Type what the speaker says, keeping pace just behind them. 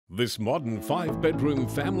This modern 5-bedroom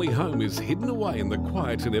family home is hidden away in the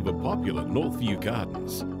quiet and ever-popular Northview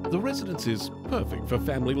Gardens. The residence is perfect for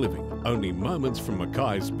family living, only moments from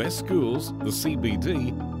Mackay's best schools, the CBD,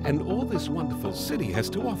 and all this wonderful city has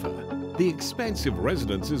to offer. The expansive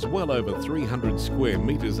residence is well over 300 square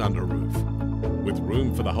metres under roof, with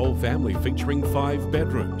room for the whole family featuring 5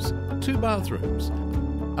 bedrooms, 2 bathrooms,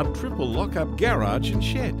 a triple lock-up garage and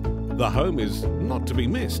shed. The home is not to be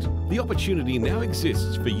missed. The opportunity now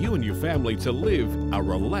exists for you and your family to live a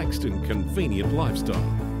relaxed and convenient lifestyle.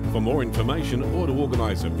 For more information or to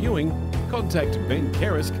organise a viewing, contact Ben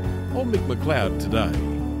Kerisk or Mick McLeod today.